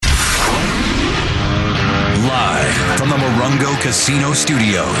Mungo Casino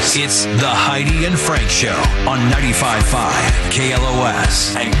Studios. It's the Heidi and Frank Show on 95.5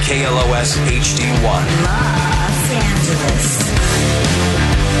 KLOS and KLOS HD1. Los Angeles.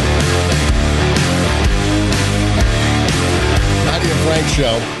 Heidi and Frank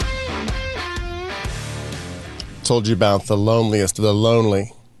Show. Told you about the loneliest of the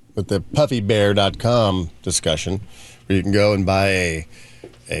lonely with the puffybear.com discussion, where you can go and buy a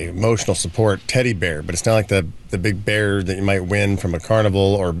emotional support teddy bear, but it's not like the big bear that you might win from a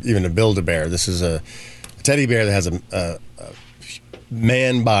carnival or even a Build-A-Bear. This is a teddy bear that has a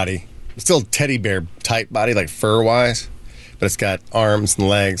man body. It's still a teddy bear type body, like fur-wise, but it's got arms and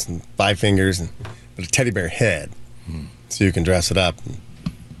legs and 5 fingers, but a teddy bear head. So you can dress it up and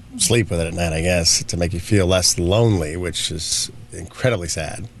sleep with it at night, I guess, to make you feel less lonely, which is incredibly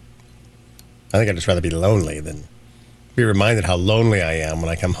sad. I think I'd just rather be lonely than be reminded how lonely I am when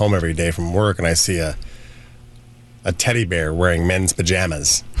I come home every day from work and I see a teddy bear wearing men's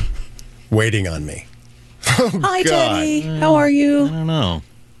pajamas waiting on me. Oh, Hi, God. Teddy. How are you? I don't know.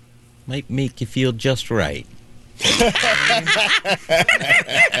 Might make you feel just right.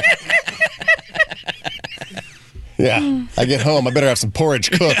 Yeah, I get home, I better have some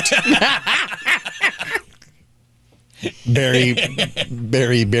porridge cooked. Bear.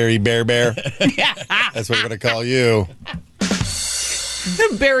 That's what we're going to call you.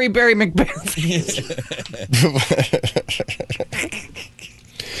 Barry McBarry.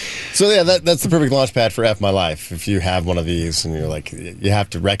 So, yeah, that's the perfect launch pad for F My Life. If you have one of these and you're like, you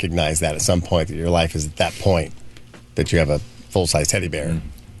have to recognize that at some point that your life is at that point that you have a full-size teddy bear,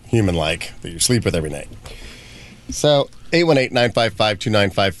 human-like, that you sleep with every night. So,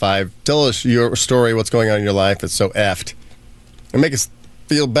 818-955-2955. Tell us your story, what's going on in your life that's so effed. And make us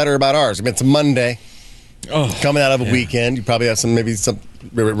feel better about ours. I mean, it's a Monday. Coming out of a weekend. You probably have some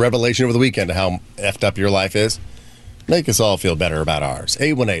revelation over the weekend of how effed up your life is. Make us all feel better about ours.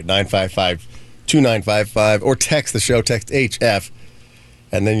 818-955-2955. Or text the show, text HF,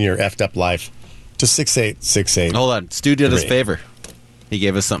 and then your effed up life to 6868. Hold on. Stu did us a favor. He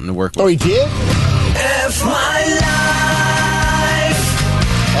gave us something to work with. Oh, he did? F my life.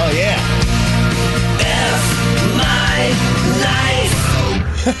 Oh, yeah. F my life.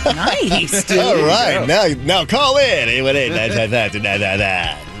 Nice, dude. All right. Now call in.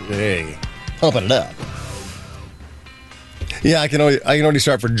 818-955-2955. Hey, pumping it up. Yeah, I can only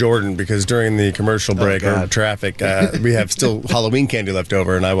start for Jordan because during the commercial break or traffic, we have still Halloween candy left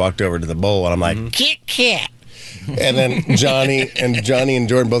over, and I walked over to the bowl, and I'm like, Kit Kat. And then Johnny and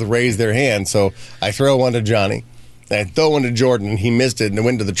Jordan both raised their hands, so I throw one to Johnny, and I throw one to Jordan, and he missed it, and it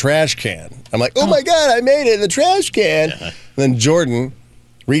went to the trash can. I'm like, oh my God, I made it in the trash can. Yeah. And then Jordan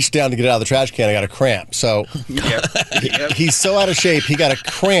reached down to get it out of the trash can. I got a cramp. So he's so out of shape, he got a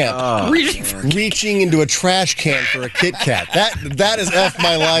cramp reaching into a trash can for a Kit Kat. That is F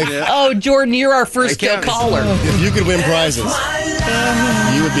my life. Yeah. Oh, Jordan, you're our first caller. If you could win prizes,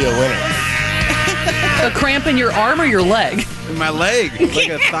 you would be a winner. A cramp in your arm or your leg? In my leg. It's like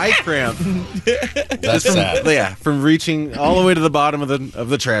a thigh cramp. That's sad. Yeah, from reaching all the way to the bottom of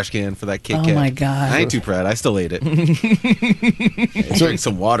the trash can for that Kit Kat. Oh, my God. I ain't too proud. I still ate it. Drink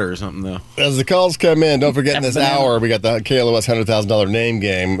some water or something, though. As the calls come in, don't forget in this hour, we got the KLOS $100,000 name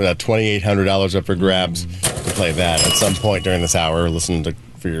game. $2,800 up for grabs to play that at some point during this hour. Listen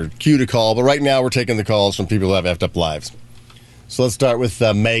for your cue to call. But right now, we're taking the calls from people who have effed up lives. So let's start with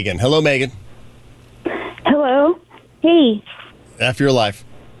Megan. Hello, Megan. Hello. Hey. F your life.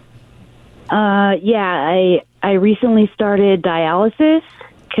 Yeah, I recently started dialysis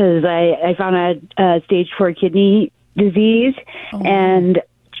because I found I had stage 4 kidney disease, and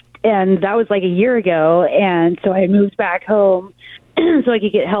that was like a year ago, and so I moved back home so I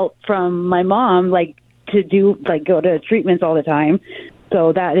could get help from my mom, to go to treatments all the time.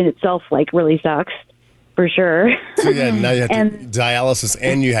 So that in itself really sucks for sure. So yeah, now you have to dialysis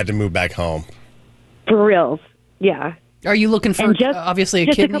and you had to move back home. For reals, yeah. Are you looking for obviously a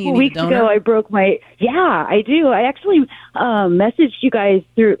just kidney? A couple weeks ago, I broke my. Yeah, I do. I actually messaged you guys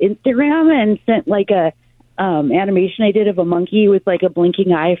through Instagram and sent a animation I did of a monkey with a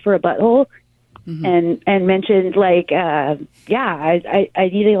blinking eye for a butthole, and mentioned I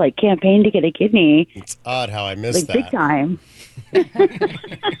need a campaign to get a kidney. It's odd how I missed that big time.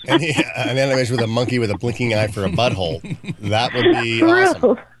 An animation with a monkey with a blinking eye for a butthole. That would be awesome.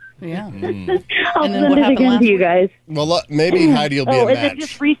 Real. Yeah. I'll And then send what it happened again last to you week? guys. Well, maybe Heidi will be a and match. then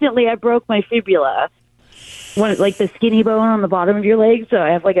just recently I broke my fibula. The skinny bone on the bottom of your leg, so I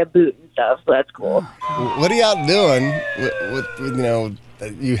have a boot and stuff, so that's cool. What are you out doing with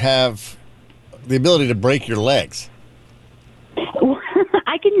you have the ability to break your legs?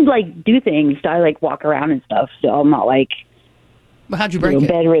 I can do things. I walk around and stuff, so I'm not How'd you break it?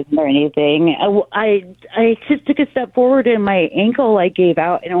 bedridden or anything. I just took a step forward and my ankle gave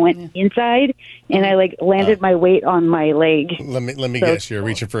out and it went inside and I landed my weight on my leg. Let me guess. You're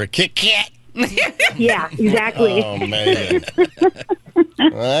reaching for a Kit Kat. Yeah, exactly. Oh, Megan.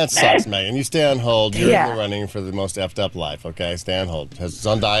 Well, that sucks, Megan. You stay on hold. You're in the running for the most effed up life, okay? Stay on hold. She's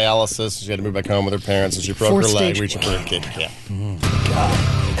on dialysis. She had to move back home with her parents, and she broke her leg reaching for a Kit Kat.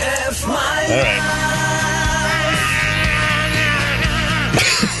 F my All right.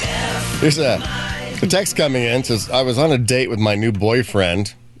 Here's a text coming in. Says, I was on a date with my new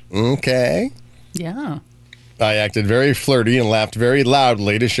boyfriend. Okay. Yeah. I acted very flirty and laughed very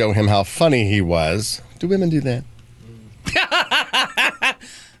loudly to show him how funny he was. Do women do that?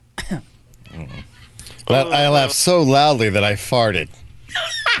 I laughed so loudly that I farted.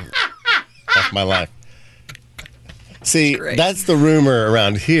 That's my life. See, that's the rumor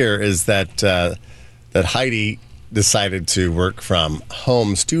around here is that that Heidi decided to work from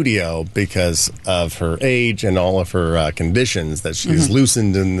home studio because of her age and all of her conditions, that she's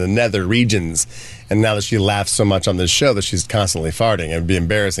loosened in the nether regions. And now that she laughs so much on this show that she's constantly farting, it would be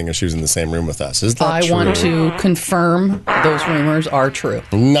embarrassing if she was in the same room with us. Is that true? I want to confirm those rumors are true.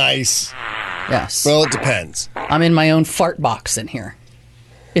 Nice. Yes. Well, it depends. I'm in my own fart box in here.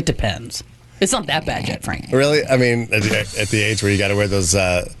 It depends. It's not that bad yet, Frank. Really? I mean, at the age where you got to wear those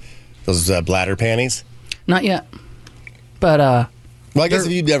bladder panties? Not yet. But, well, I guess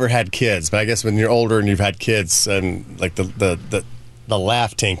if you've never had kids, but I guess when you're older and you've had kids and, like, the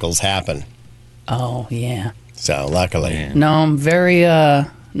laugh tinkles happen. Oh, yeah. So, luckily. Yeah. No, I'm very,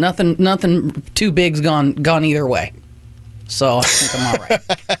 nothing too big's gone either way. So, I think I'm all right.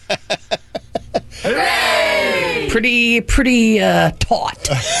 Hooray! Pretty taut,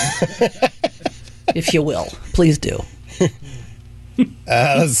 if you will. Please do.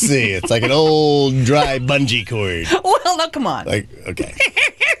 Let's see. It's like an old dry bungee cord. Well, no, come on. Like, okay.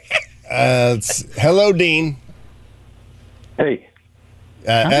 Hello, Dean. Hey.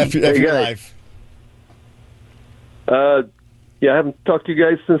 After your life. Yeah, I haven't talked to you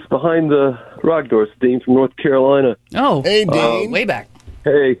guys since behind the rock doors, Dean from North Carolina. Oh, hey, Dean. Way back.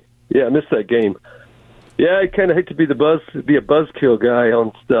 Hey, yeah, I missed that game. Yeah, I kind of hate to be a buzzkill guy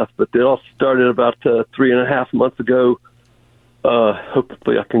on stuff, but it all started about 3.5 months ago.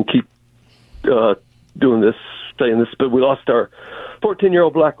 Hopefully I can keep doing this, saying this, but we lost our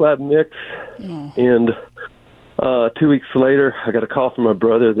 14-year-old black lab mix, and 2 weeks later I got a call from my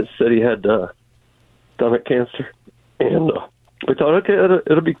brother that said he had stomach cancer, and we thought, okay,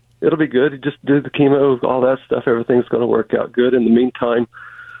 it'll be good. He just did the chemo, all that stuff. Everything's going to work out good. In the meantime,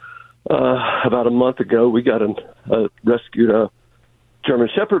 about a month ago, we got rescued a German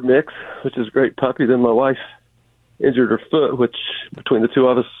Shepherd mix, which is a great puppy. Then my wife injured her foot, which between the two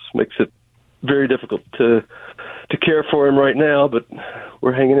of us makes it very difficult to care for him right now, but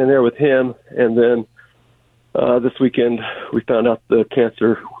we're hanging in there with him. And then this weekend we found out the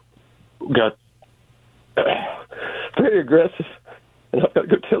cancer got very aggressive, and I've got to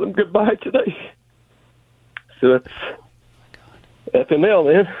go tell him goodbye today. So that's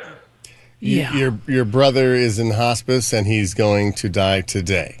FML, man. Yeah. Your brother is in hospice and he's going to die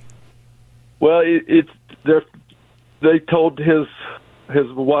today. Well, they told his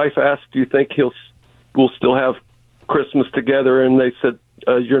wife asked, "Do you think we'll still have Christmas together?" And they said,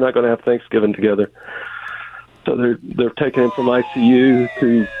 "You're not going to have Thanksgiving together." So they're taking him from ICU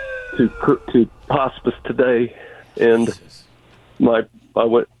to hospice today. And when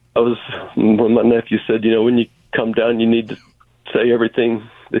my nephew said, when you come down, you need to say everything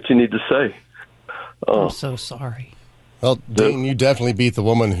that you need to say. I'm so sorry. Well, Dean, you definitely beat the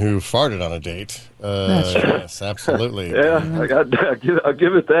woman who farted on a date. That's true. Yes, absolutely. Yeah, I'll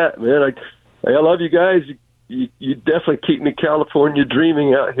give it that, man. I love you guys. You definitely keep me California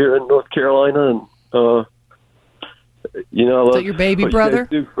dreaming out here in North Carolina, and I love. Is that your baby brother?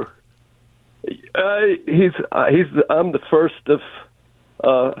 I'm the first of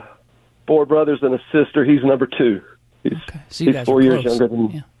 4 brothers and a sister. He's number 2. He's 4 years younger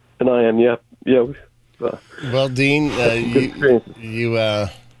than I am. Yeah. Well, Dean, you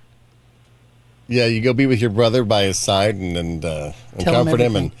go be with your brother by his side and comfort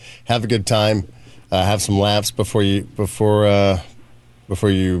him and have a good time. Have some laughs before you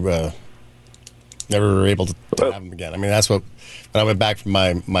never were able to have them again. I mean, that's what when I went back from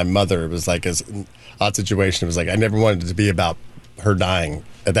my mother, it was like an odd situation. It was like I never wanted it to be about her dying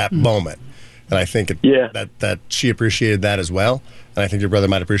at that moment. And I think that she appreciated that as well. And I think your brother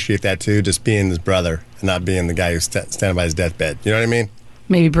might appreciate that too, just being his brother and not being the guy who's standing by his deathbed. You know what I mean?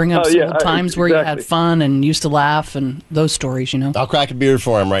 Maybe bring up some old times where you had fun and used to laugh and those stories, I'll crack a beer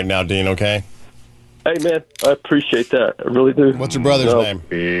for him right now, Dean, okay? Hey, man, I appreciate that. I really do. What's your brother's name?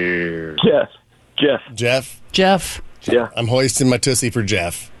 Jeff. Jeff. Yeah. I'm hoisting my tussie for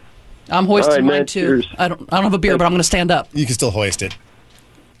Jeff. I'm hoisting All right, mine man, too. cheers. I don't have a beer, but I'm going to stand up. You can still hoist it.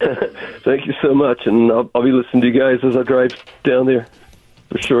 Thank you so much, and I'll be listening to you guys as I drive down there,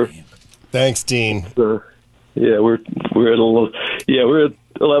 for sure. Thanks, Dean. Yeah, we're at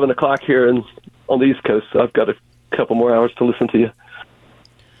 11 o'clock here on the East Coast, so I've got a couple more hours to listen to you.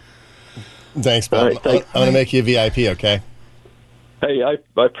 Thanks, Bob. All right, thanks. I'm going to make you a VIP, okay? Hey, I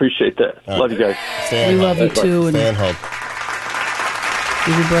appreciate that. All Love right. you guys. Stay We on love you hold. too, and Stay on hold.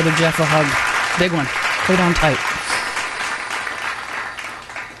 give your brother Jeff a hug. Big one. Hold on tight.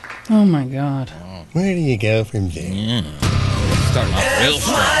 Oh my God. Where do you go from there? Starting off real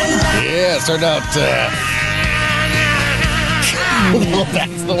strong. Yeah, starting out. Well,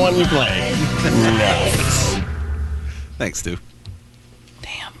 that's the one you play. Nice. Thanks, Stu.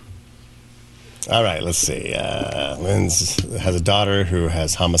 Damn. All right, let's see. Lynn has a daughter who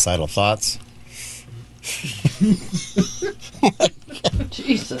has homicidal thoughts.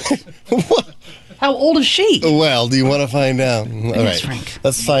 Jesus. How old is she? Well, do you want to find out? All right, Frank.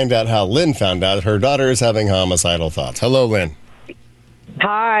 let's find out how Lynn found out her daughter is having homicidal thoughts. Hello, Lynn.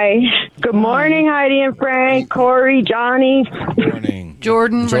 Hi. Good morning, Heidi and Frank, Corey, Johnny. Morning.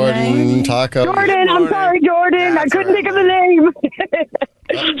 Jordan, Renee. Taco. Jordan, I'm sorry, Jordan. I couldn't think of the name.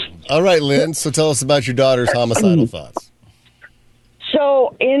 All right, Lynn. So tell us about your daughter's homicidal thoughts.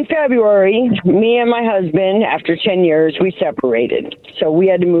 So in February, me and my husband, after 10 years, we separated. So we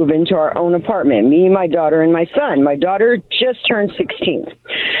had to move into our own apartment, me, my daughter, and my son. My daughter just turned 16.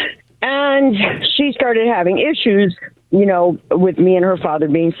 And she started having issues, with me and her father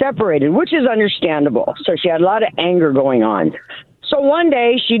being separated, which is understandable. So she had a lot of anger going on. So one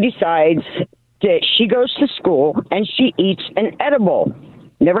day she decides that she goes to school and she eats an edible.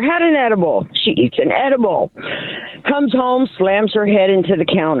 Never had an edible. She eats an edible. Comes home, slams her head into the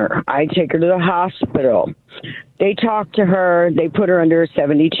counter. I take her to the hospital. They talk to her. They put her under a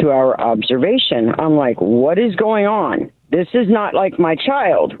 72-hour observation. I'm like, what is going on? This is not like my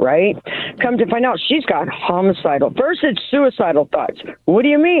child, right? Come to find out, she's got homicidal. First, it's suicidal thoughts. What do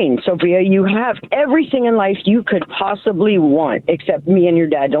you mean, Sophia? You have everything in life you could possibly want, except me and your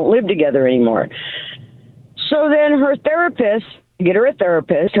dad don't live together anymore. So then her therapist, get her a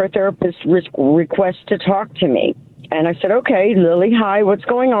therapist, her therapist requests to talk to me. And I said, okay, Lily, hi, what's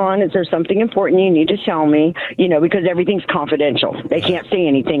going on? Is there something important you need to tell me? Because everything's confidential. They can't say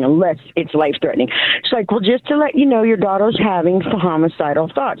anything unless it's life-threatening. She's like, well, just to let you know, your daughter's having homicidal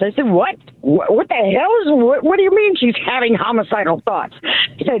thoughts. I said, what? What the hell is, what do you mean she's having homicidal thoughts?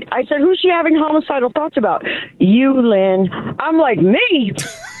 I said, who's she having homicidal thoughts about? You, Lynn. I'm like, me?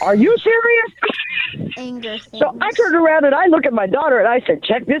 Are you serious? Anger. So I turned around and I look at my daughter and I said,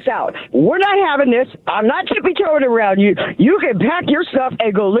 check this out. We're not having this. I'm not tippy-toeing around you. You can pack your stuff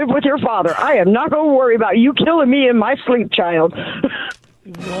and go live with your father. I am not going to worry about you killing me in my sleep, child.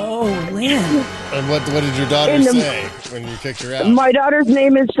 Whoa, Lynn. And what did your daughter say when you kicked her out? My daughter's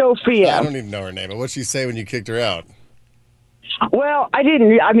name is Sophia. I don't even know her name, but what'd she say when you kicked her out? Well, I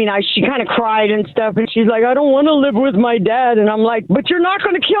didn't. She kind of cried and stuff, and she's like, I don't want to live with my dad. And I'm like, but you're not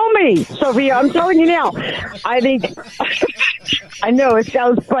going to kill me, Sophia. I'm telling you now. I think, I know it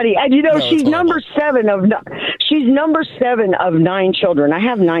sounds funny. And she's number 7 of 9 children. I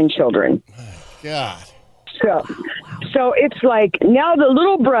have 9 children. God. So it's like now the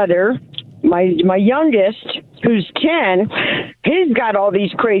little brother, my youngest, who's 10, he's got all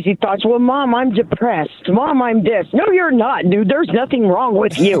these crazy thoughts. Well, Mom, I'm depressed. Mom, I'm this. No, you're not, dude. There's nothing wrong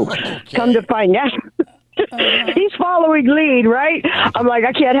with you. Okay. Come to find out. He's following lead, right? I'm like,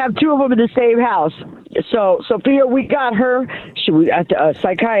 I can't have 2 of them in the same house. So Sophia, we got her. She was at a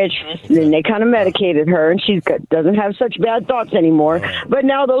psychiatrist, and they kind of medicated her, and she doesn't have such bad thoughts anymore. But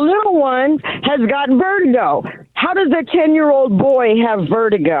now the little one has got vertigo. How does a 10-year-old boy have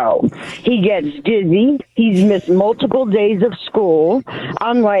vertigo? He gets dizzy. He's missed multiple days of school.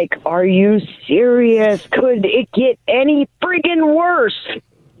 I'm like, are you serious? Could it get any friggin' worse?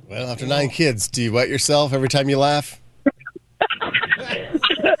 Well, after 9 kids, do you wet yourself every time you laugh?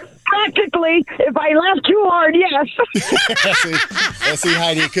 Practically, if I laugh too hard, yes. see,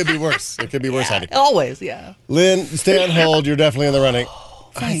 Heidi, it could be worse. It could be worse, Heidi. Always, yeah. Lynn, stay on hold. You're definitely in the running.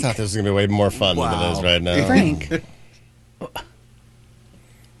 I thought this was going to be way more fun than it is right now. Frank.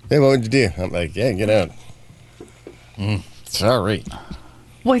 Hey, what would you do? I'm like, yeah, get out. Sorry.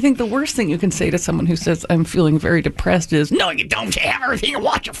 Well, I think the worst thing you can say to someone who says, I'm feeling very depressed is, no, you don't. You have everything you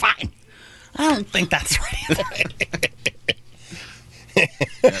want. You're fine. I don't think that's right. Oh,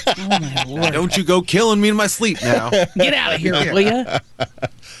 my Lord. Don't you go killing me in my sleep now. Get out of here, will you?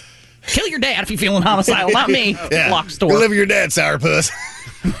 Kill your dad if you're feeling homicidal, not me. Lock store. Go live with your dad, sourpuss.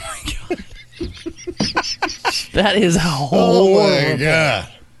 That is horrible. Oh, my God.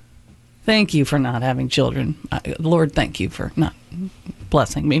 Thank you for not having children. Lord, thank you for not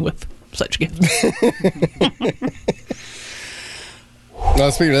blessing me with such gifts. Now,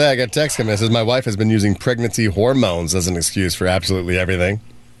 speaking of that, I got a text coming that says my wife has been using pregnancy hormones as an excuse for absolutely everything.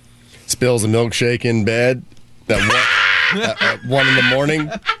 Spills a milkshake in bed at 1 in the morning.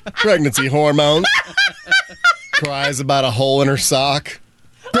 Pregnancy hormones. Cries about a hole in her sock.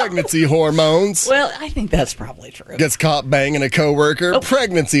 Pregnancy hormones. Well, I think that's probably true. Gets caught banging a coworker.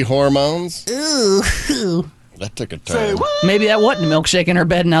 Pregnancy hormones. Ooh. That took a turn. Maybe that wasn't a milkshake in her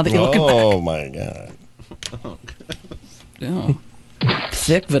bed now that you look at back. Oh, my God. Oh.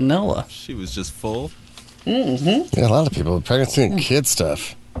 Thick vanilla. She was just full. Mm-hmm. Yeah, a lot of people with pregnancy and kid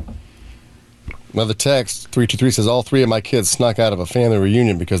stuff. Another text, 323 says, all 3 of my kids snuck out of a family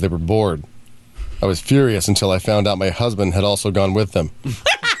reunion because they were bored. I was furious until I found out my husband had also gone with them.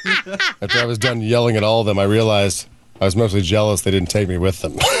 After I was done yelling at all of them, I realized I was mostly jealous they didn't take me with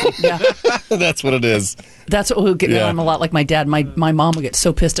them. Yeah. That's what it is. That's what we get on a lot. Like my dad, my mom would get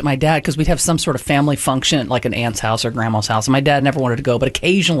so pissed at my dad because we'd have some sort of family function at like an aunt's house or grandma's house. And my dad never wanted to go, but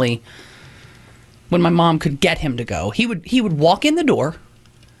occasionally when my mom could get him to go, he would walk in the door.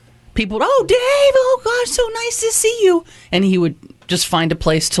 People would, oh, Dave, oh, gosh, so nice to see you. And he would just find a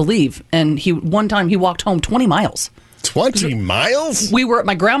place to leave. And one time he walked home 20 miles. 20 miles? We were at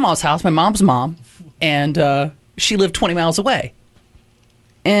my grandma's house, my mom's mom, and she lived 20 miles away.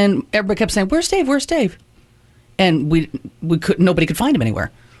 And everybody kept saying, where's Dave? Where's Dave? And nobody could find him anywhere.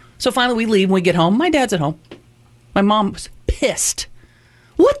 So finally we leave and we get home. My dad's at home. My mom was pissed.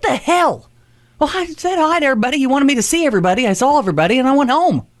 What the hell? Well, I said hi to everybody. You wanted me to see everybody. I saw everybody and I went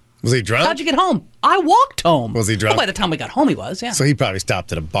home. Was he drunk? How'd you get home? I walked home. Was he drunk? Well, by the time we got home, he was, yeah. So he probably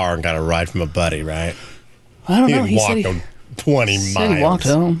stopped at a bar and got a ride from a buddy, right? I don't know. He walked 20 miles. He walked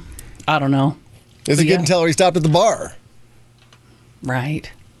home. I don't know. Is it good until he stopped at the bar?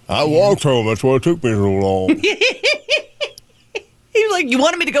 Right. I walked home. That's why it took me so long. He was like, you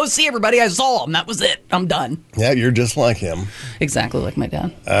wanted me to go see everybody. I saw him. That was it. I'm done. Yeah, you're just like him. Exactly like my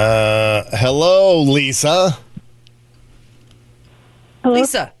dad. Hello, Lisa. Hello?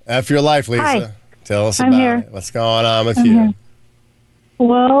 Lisa. F your life, Lisa. Hi. Tell us I'm about here. it. What's going on with I'm you? here.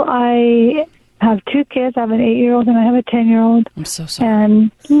 Well, I have 2 kids. I have an 8-year-old and I have a 10-year-old. I'm so sorry.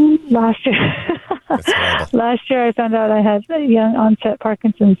 And last year I found out I had young onset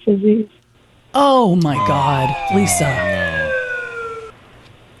Parkinson's disease. Oh, my God. Lisa.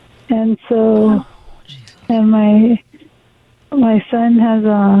 And so, and my son has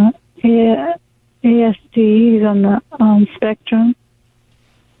ASD. He's on the spectrum.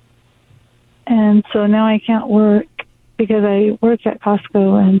 And so now I can't work because I work at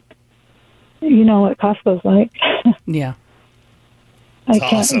Costco, and you know what Costco's like. Yeah. I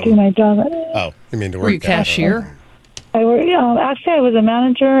can't do my job. Oh, you mean to work? Were you cashier? I work. Actually, I was a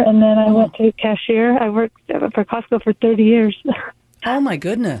manager, and then I went to cashier. I worked for Costco for 30 years. Oh my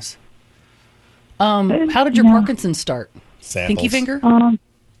goodness. How did your Parkinson's start? Samples. Pinky finger?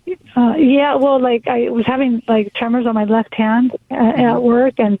 Yeah. Well, like I was having like tremors on my left hand at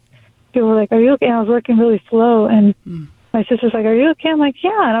work, and people were like, "Are you okay?" And I was working really slow, and my sister's like, "Are you okay?" I'm like,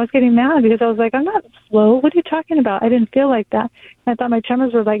 "Yeah." And I was getting mad because I was like, "I'm not slow. What are you talking about?" I didn't feel like that. And I thought my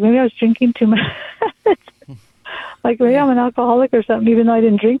tremors were like maybe I was drinking too much. Like maybe I'm an alcoholic or something, even though I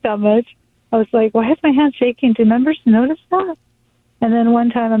didn't drink that much. I was like, "Why is my hand shaking?" Do members notice that? And then one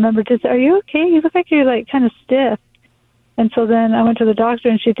time a member just said, "Are you okay? You look like you're like kind of stiff." And so then I went to the doctor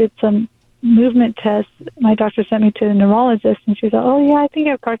and she did some movement tests. My doctor sent me to a neurologist and she said, "Oh yeah, I think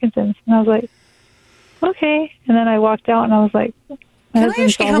I have Parkinson's." And I was like, "Okay." And then I walked out and I was like, Can I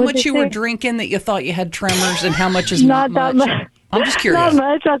ask you how much you were drinking that you thought you had tremors and how much is not that much? much. I'm just curious. Not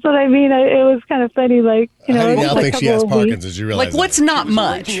much. That's what I mean. It was kind of funny. Like, you know, How do you now like think a she has couple of Parkinson's? You realize Like, what's not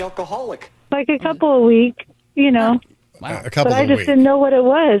much? like a couple of weeks, you know. a couple But I of just weeks. didn't know what it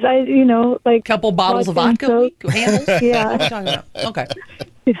was. I, you know, like Couple bottles of watching vodka a soap. week? Handles? Yeah. What are you talking about? Okay.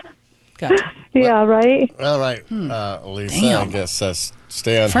 Gotcha. Yeah, right. All right, Lisa. Damn. I guess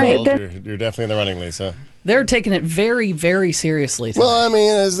stay on Frank. hold. You're definitely in the running, Lisa. They're taking it very, very seriously today. Well, I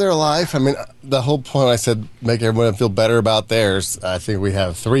mean, is there a life? I mean, the whole point I said, make everyone feel better about theirs. I think we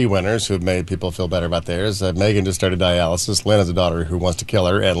have 3 winners who have made people feel better about theirs. Megan just started dialysis. Lynn has a daughter who wants to kill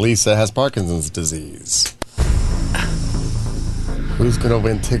her. And Lisa has Parkinson's disease. Who's going to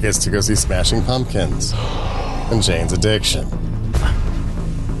win tickets to go see Smashing Pumpkins and Jane's Addiction?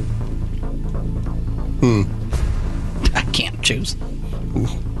 I can't choose.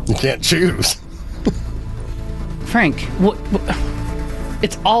 You can't choose. Frank, what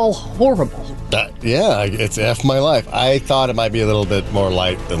It's all horrible. Yeah, it's F my life. I thought it might be a little bit more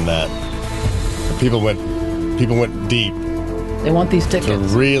light than that. People went deep They want these tickets. to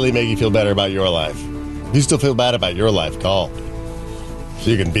really make you feel better about your life. If you still feel bad about your life, call.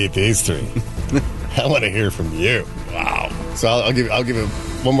 So you can beat these three. I want to hear from you. Wow. So I'll give it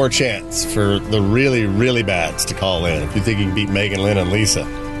one more chance for the really, really bads to call in. If you think you can beat Megan, Lynn, and Lisa.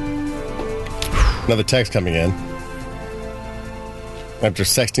 Another text coming in. After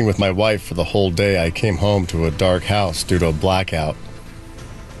sexting with my wife for the whole day, I came home to a dark house due to a blackout.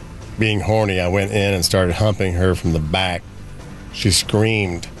 Being horny, I went in and started humping her from the back. She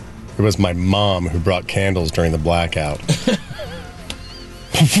screamed. It was my mom who brought candles during the blackout.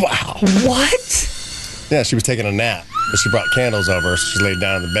 Wow. What? Yeah, she was taking a nap, but she brought candles over. So she laid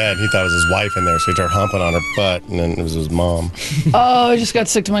down in the bed. He thought it was his wife in there, so he started humping on her butt, and then it was his mom. Oh, I just got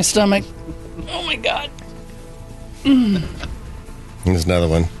sick to my stomach. Oh, my God. There's another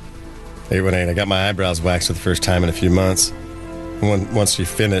one. 818. I got my eyebrows waxed for the first time in a few months. Once she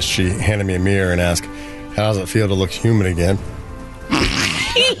finished, she handed me a mirror and asked, "How does it feel to look human again?"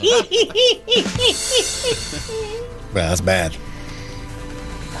 Well, that's bad.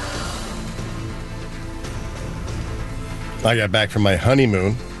 I got back from my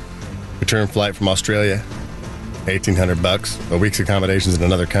honeymoon, return flight from Australia, $1,800. A week's accommodations in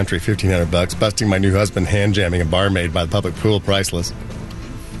another country, $1,500. Busting my new husband hand jamming a barmaid by the public pool, priceless.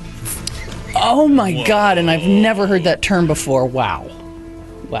 Oh, my God. And I've never heard that term before. Wow.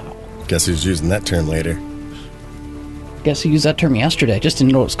 Wow. Guess who's using that term later? Guess who used that term yesterday? Just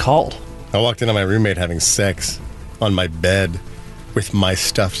didn't know what it was called. I walked in on my roommate having sex on my bed with my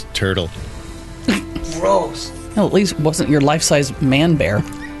stuffed turtle. Gross. Well, at least it wasn't your life-size man bear.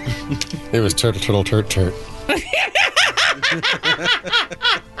 It was turtle, turt, turt.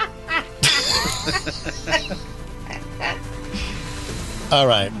 All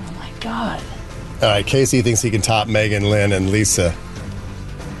right. Oh, my God. All right, Casey thinks he can top Megan, Lynn, and Lisa.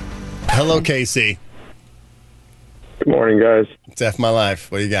 Hello, Casey. Good morning, guys. It's F my life.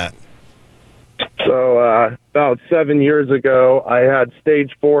 What do you got? So, about 7 years ago, I had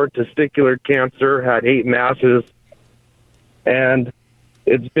stage 4 testicular cancer, had 8 masses, and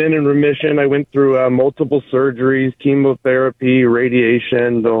it's been in remission. I went through multiple surgeries, chemotherapy,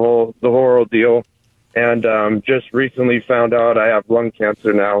 radiation, the whole ordeal, and just recently found out I have lung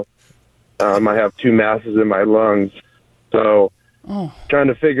cancer now. I have 2 masses in my lungs, so trying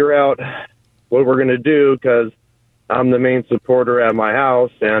to figure out what we're going to do because I'm the main supporter at my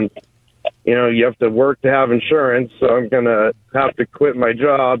house, and you know, you have to work to have insurance, so I'm going to have to quit my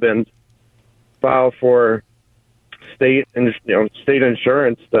job and file for state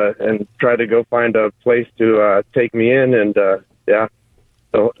insurance and try to go find a place to take me in and,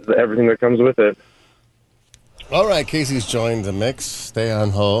 so everything that comes with it. All right, Casey's joined the mix. Stay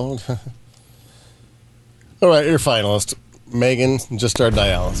on hold. All right, your finalist. Megan just started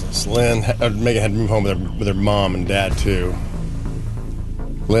dialysis. Megan had to move home with her mom and dad, too.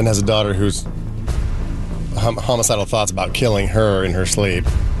 Lynn has a daughter who's homicidal thoughts about killing her in her sleep.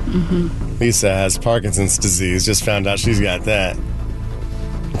 Mm-hmm. Lisa has Parkinson's disease. Just found out she's got that.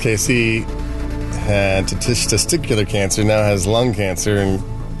 Casey had testicular cancer, now has lung cancer, and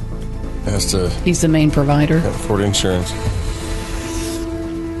has to... He's the main provider. Afford insurance.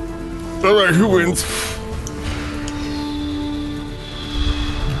 All right, who wins?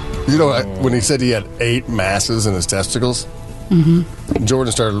 You know, when he said he had 8 masses in his testicles... Mm-hmm.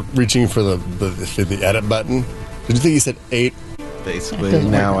 Jordan started reaching for the edit button. Did you think he said 8? Basically,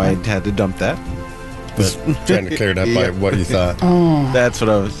 now I had to dump that. Just trying to clear it up by what you thought. Oh. That's what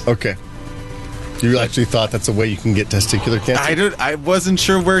I was. Okay. You actually thought that's a way you can get testicular cancer? I wasn't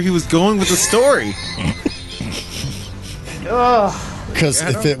sure where he was going with the story. Because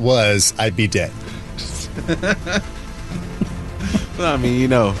if it was, I'd be dead. Well, I mean, you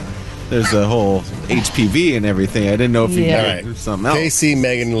know, there's a whole HPV and everything. I didn't know if you knew something else. Casey,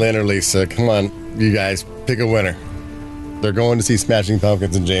 Megan, Lynn, or Lisa, come on, you guys, pick a winner. They're going to see Smashing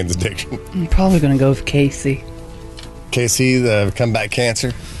Pumpkins and Jane's Addiction. I'm probably going to go with Casey. Casey, the comeback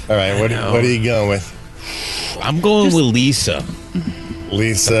cancer. All right, what are you going with? I'm going with Lisa.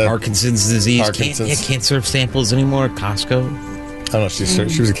 Lisa. Parkinson's disease. Can't serve samples anymore at Costco. I don't know.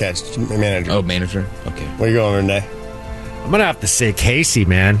 She was a catch manager. Oh, manager. Okay. Where you going, Renee? I'm gonna have to say Casey,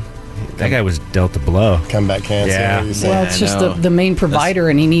 man. That guy was dealt a blow. Comeback cancer. Yeah. Well, it's just the main provider,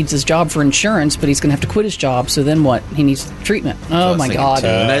 and he needs his job for insurance, but he's going to have to quit his job. So then what? He needs treatment. Oh, my God.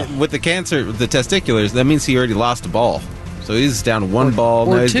 With the cancer, the testiculars, that means he already lost a ball. So he's down to one ball.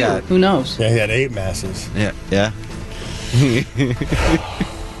 Or now two. Who knows? Yeah, he had 8 masses. Yeah.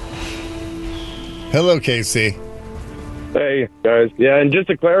 Hello, Casey. Hey, guys. Yeah, and just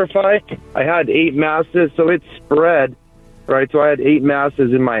to clarify, I had 8 masses, so it's spread, right? So I had 8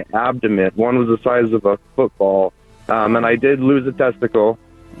 masses in my abdomen. One was the size of a football, and I did lose a testicle.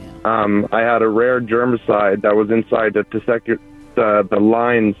 I had a rare germicide that was inside the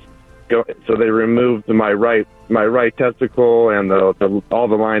lines, so they removed my right testicle and all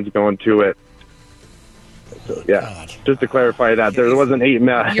the lines going to it. So, yeah, just to clarify that there wasn't 8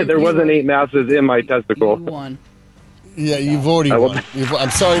 masses in my testicle. You won. Yeah, you've already won. I'm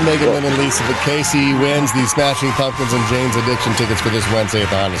sorry, Megan, Lynn, and Lisa, but Casey wins the Smashing Pumpkins and Jane's Addiction tickets for this Wednesday at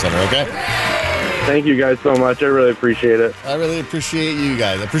the Honda Center, okay? Thank you guys so much. I really appreciate it. I really appreciate you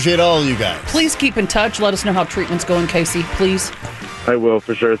guys. I appreciate all of you guys. Please keep in touch. Let us know how treatment's going, Casey, please. I will,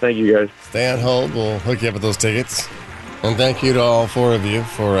 for sure. Thank you, guys. Stay on hold. We'll hook you up with those tickets. And thank you to all 4 of you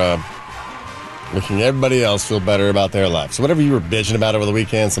for making everybody else feel better about their life. So whatever you were bitching about over the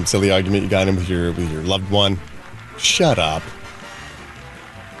weekend, some silly argument you got in with your loved one, shut up.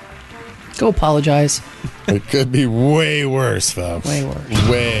 Go apologize. It could be way worse, folks. Way worse.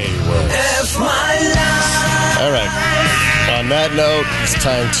 Way worse. F my life. All right. On that note, it's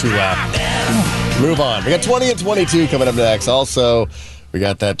time to move on. We got 20 and 22 coming up next. Also, we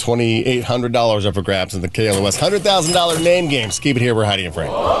got that $2,800 up for grabs in the KLOS $100,000 name game. So keep it here. We're Heidi and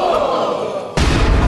Frank.